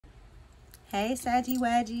Hey Saggy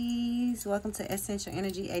Waggies, welcome to Essential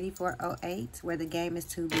Energy 8408, where the game is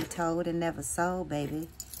to be told and never sold, baby.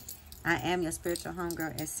 I am your spiritual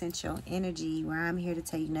homegirl, Essential Energy, where I'm here to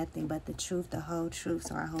tell you nothing but the truth, the whole truth.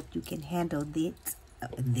 So I hope you can handle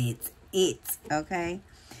it, okay?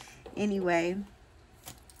 Anyway,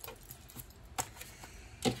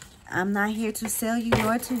 I'm not here to sell you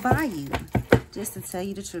nor to buy you, just to tell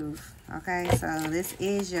you the truth, okay? So this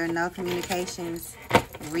is your no communications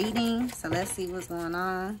reading. So let's see what's going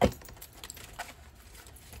on.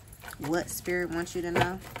 What spirit wants you to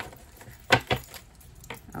know?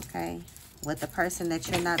 Okay. What the person that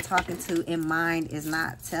you're not talking to in mind is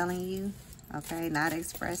not telling you. Okay. Not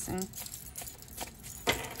expressing.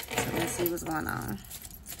 So let's see what's going on.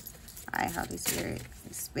 All right, Holy Spirit.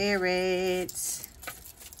 Spirit.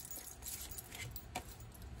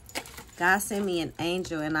 God sent me an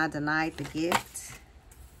angel and I denied the gift.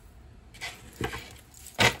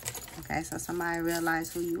 Okay, so somebody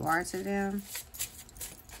realized who you are to them.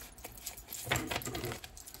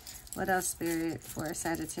 What else, Spirit, for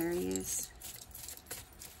Sagittarius?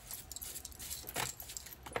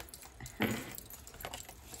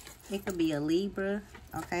 It could be a Libra,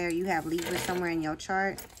 okay, or you have Libra somewhere in your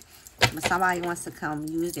chart. But somebody wants to come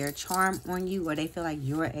use their charm on you, or they feel like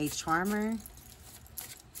you're a charmer.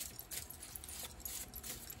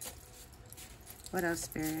 What else,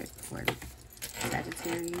 Spirit, for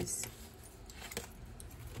Sagittarius?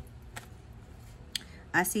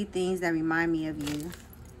 I see things that remind me of you.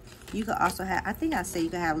 You could also have, I think I said you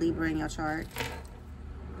could have Libra in your chart.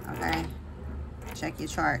 Okay. Check your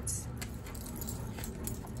charts.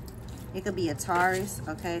 It could be a Taurus.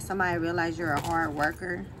 Okay. Somebody realize you're a hard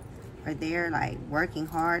worker. Or they're like working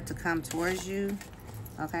hard to come towards you.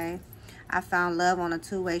 Okay. I found love on a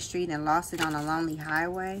two-way street and lost it on a lonely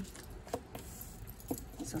highway.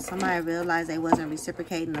 So somebody realized they wasn't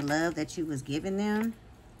reciprocating the love that you was giving them.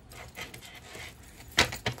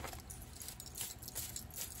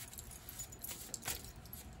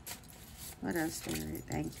 What else, Spirit?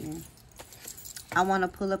 Thank you. I want to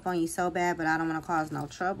pull up on you so bad, but I don't want to cause no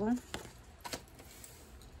trouble.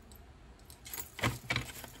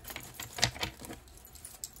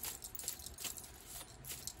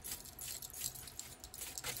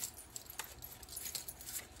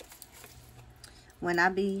 When I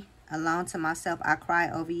be alone to myself, I cry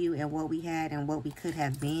over you and what we had and what we could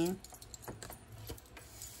have been.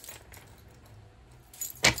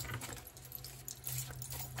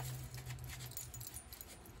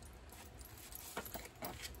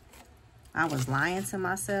 I was lying to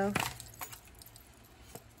myself.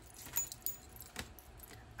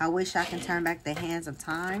 I wish I can turn back the hands of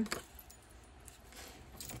time.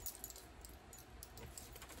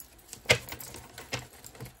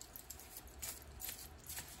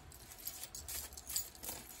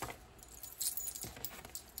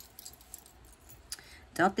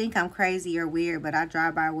 Don't think I'm crazy or weird, but I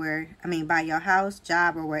drive by by your house,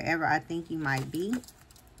 job, or wherever I think you might be.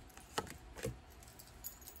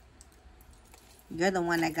 You're the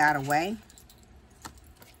one that got away.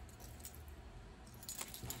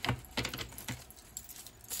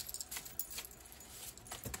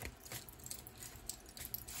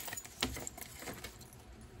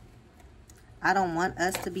 I don't want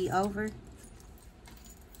us to be over.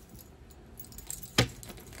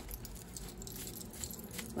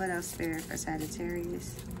 What else, Spirit, for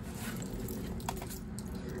Sagittarius?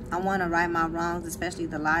 I want to right my wrongs, especially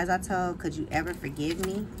the lies I told. Could you ever forgive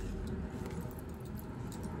me?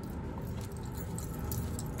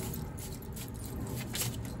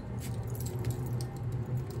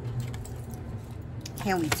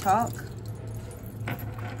 Can we talk?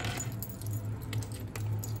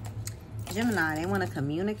 Gemini, they want to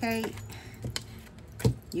communicate.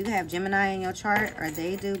 You have Gemini in your chart, or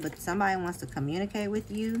they do, but somebody wants to communicate with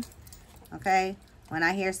you. Okay? When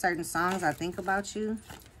I hear certain songs, I think about you.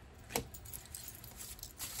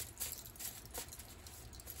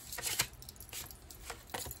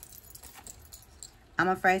 I'm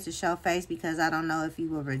afraid to show face because I don't know if you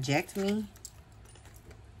will reject me.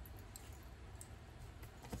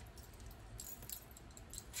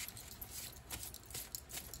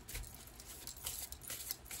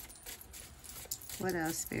 What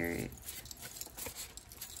else, Spirit?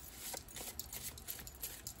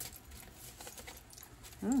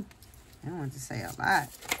 I wanted to say a lot.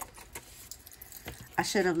 I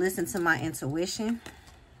should have listened to my intuition.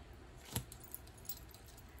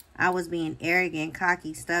 I was being arrogant,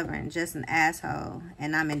 cocky, stubborn, just an asshole,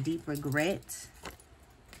 and I'm in deep regret.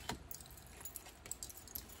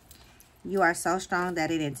 You are so strong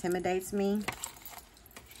that it intimidates me.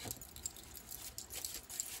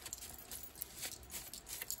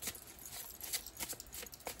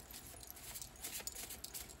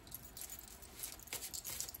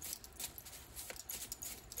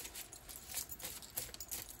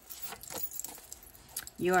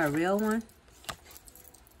 You're a real one.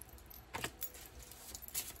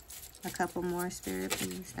 A couple more, Spirit,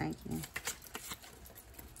 please. Thank you.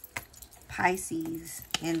 Pisces.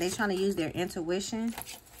 And they're trying to use their intuition,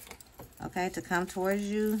 okay, to come towards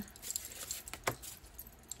you.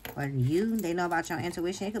 Or you. They know about your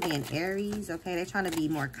intuition. It could be an Aries, okay? They're trying to be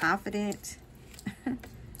more confident.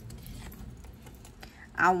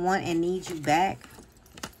 I want and need you back.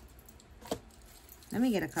 Let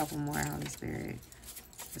me get a couple more, Holy Spirit.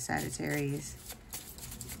 For Sagittarius.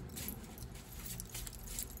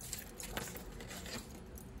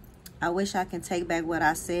 I wish I can take back what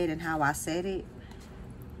I said and how I said it.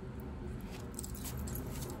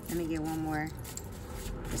 Let me get one more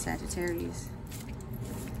for Sagittarius.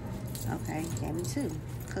 Okay, gave me 2.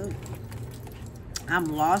 Cool. I'm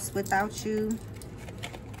lost without you.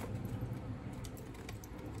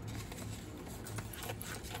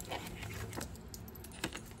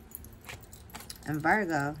 And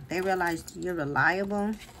Virgo, they realize you're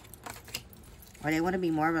reliable. Or they want to be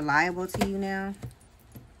more reliable to you now.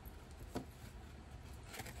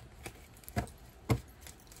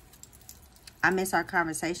 I miss our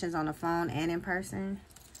conversations on the phone and in person.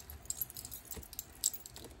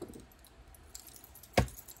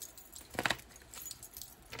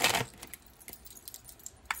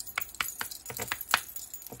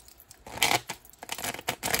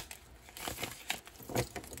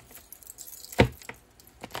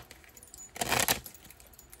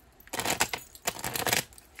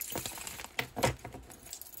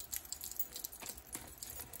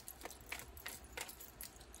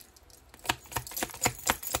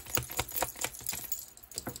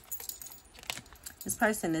 This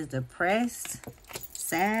person is depressed,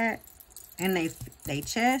 sad, and they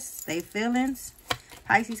chest, they feelings.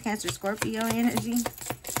 Pisces, Cancer, Scorpio energy.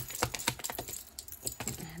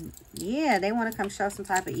 Yeah, they want to come show some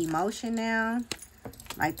type of emotion now.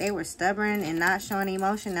 Like they were stubborn and not showing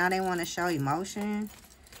emotion. Now they want to show emotion.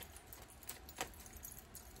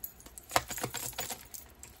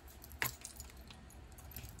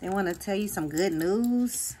 They want to tell you some good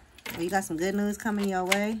news. Well, you got some good news coming your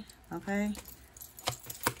way, okay?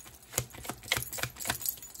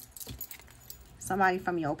 Somebody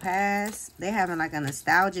from your past. They're having like a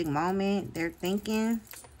nostalgic moment. They're thinking.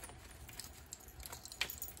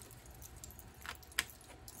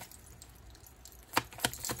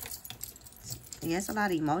 Yeah, it's a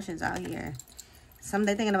lot of emotions out here.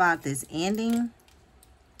 They're thinking about this ending.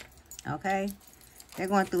 Okay. They're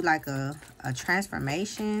going through like a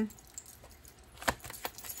transformation.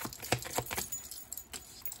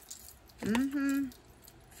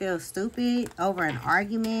 Feel stupid over an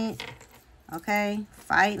argument. Okay,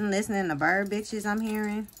 fighting, listening to bird bitches, I'm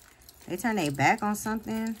hearing. They turn their back on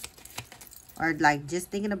something. Or like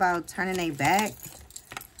just thinking about turning their back.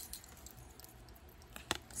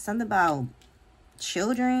 Something about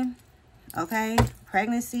children. Okay,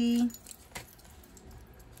 pregnancy.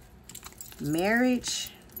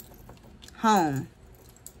 Marriage. Home.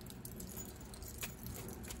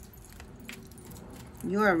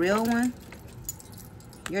 You're a real one.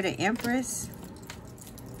 You're the Empress.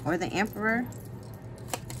 Or the Emperor.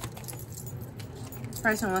 This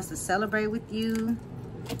person wants to celebrate with you.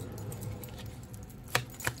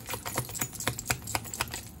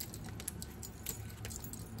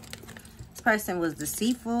 This person was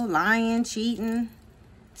deceitful, lying, cheating,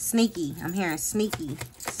 sneaky. I'm hearing sneaky.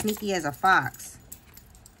 Sneaky as a fox.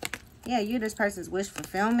 Yeah, you're this person's wish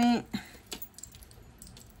fulfillment.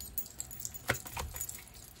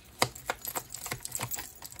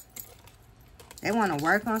 They want to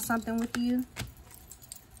work on something with you.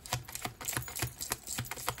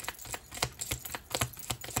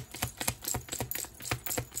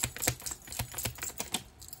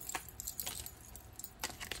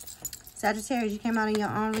 Sagittarius, you came out in your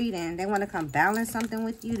own reading. They want to come balance something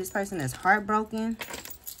with you. This person is heartbroken.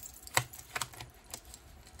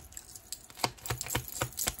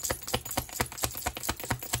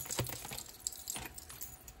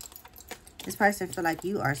 This person feel like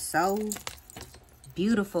you are so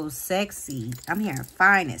beautiful, sexy. I'm hearing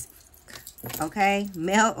finest. Okay?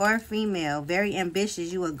 Male or female. Very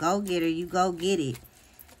ambitious. You a go-getter. You go get it.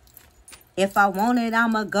 If I want it,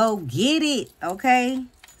 I'ma go get it. Okay?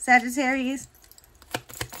 Sagittarius.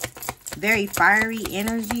 Very fiery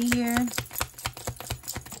energy here.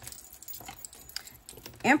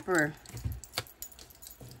 Emperor.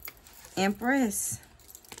 Empress.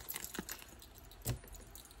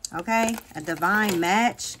 Okay? A divine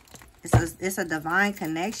match. It's a divine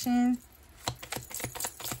connection.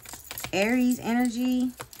 Aries energy.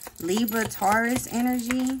 Libra, Taurus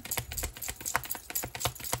energy.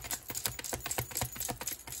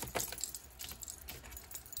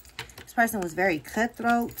 This person was very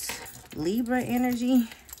cutthroat. Libra energy.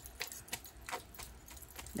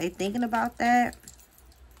 They thinking about that.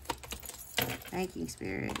 Thank you,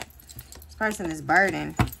 Spirit. This person is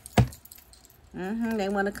burdened. They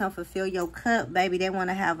want to come fulfill your cup, baby. They want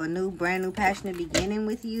to have a new, brand new, passionate beginning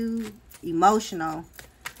with you. Emotional.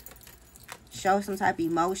 Show some type of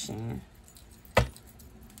emotion.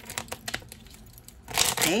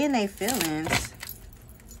 They in their feelings.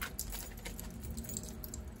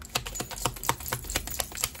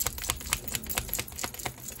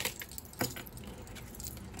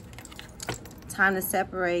 Time to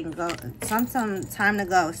separate and go. Some time to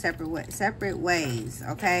go separate ways.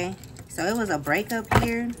 Okay, so it was a breakup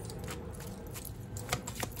here.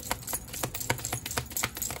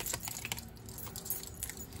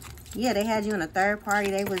 Yeah, they had you in a third party.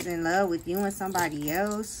 They was in love with you and somebody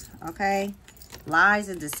else. Okay, lies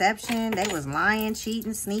and deception. They was lying,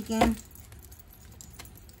 cheating, sneaking.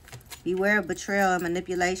 Beware of betrayal and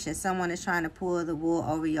manipulation. Someone is trying to pull the wool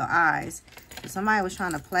over your eyes. So somebody was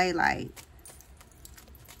trying to play like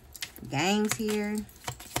games here.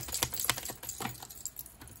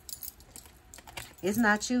 It's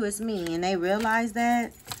not you, it's me. And they realize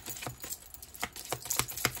that.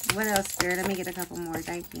 What else, Spirit? Let me get a couple more.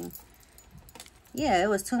 Thank you. Yeah, it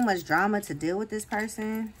was too much drama to deal with this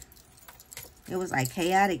person. It was like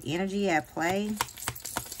chaotic energy at play.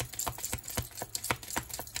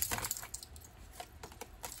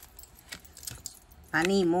 I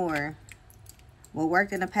need more. What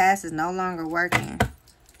worked in the past is no longer working.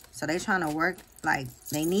 So they trying to work like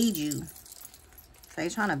they need you. So they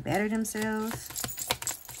trying to better themselves.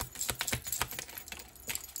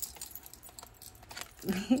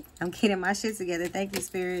 I'm getting my shit together. Thank you,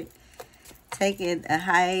 Spirit. Taking a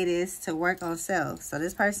hiatus to work on self. So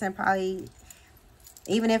this person probably,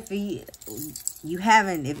 even if you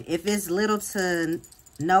haven't, if it's little to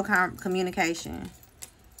no communication,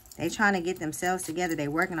 they trying to get themselves together. They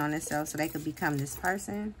working on themselves so they could become this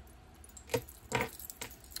person.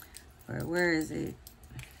 Or where is it?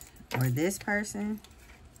 Or this person.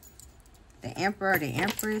 The Emperor, the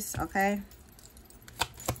Empress. Okay.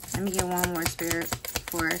 Let me get one more, Spirit,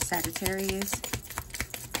 for Sagittarius.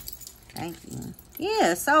 Thank you.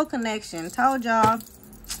 Yeah, soul connection. Told y'all.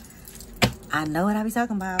 I know what I be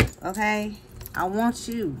talking about. Okay. I want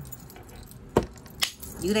you.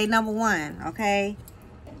 You they number one. Okay.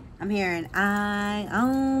 I'm hearing, I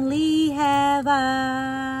only have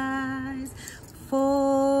eyes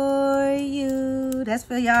for you. That's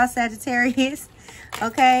for y'all, Sagittarius.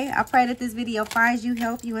 Okay, I pray that this video finds you,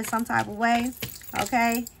 help you in some type of way.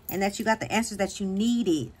 Okay, and that you got the answers that you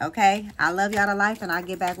needed. Okay, I love y'all to life, and I'll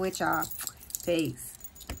get back with y'all. Peace.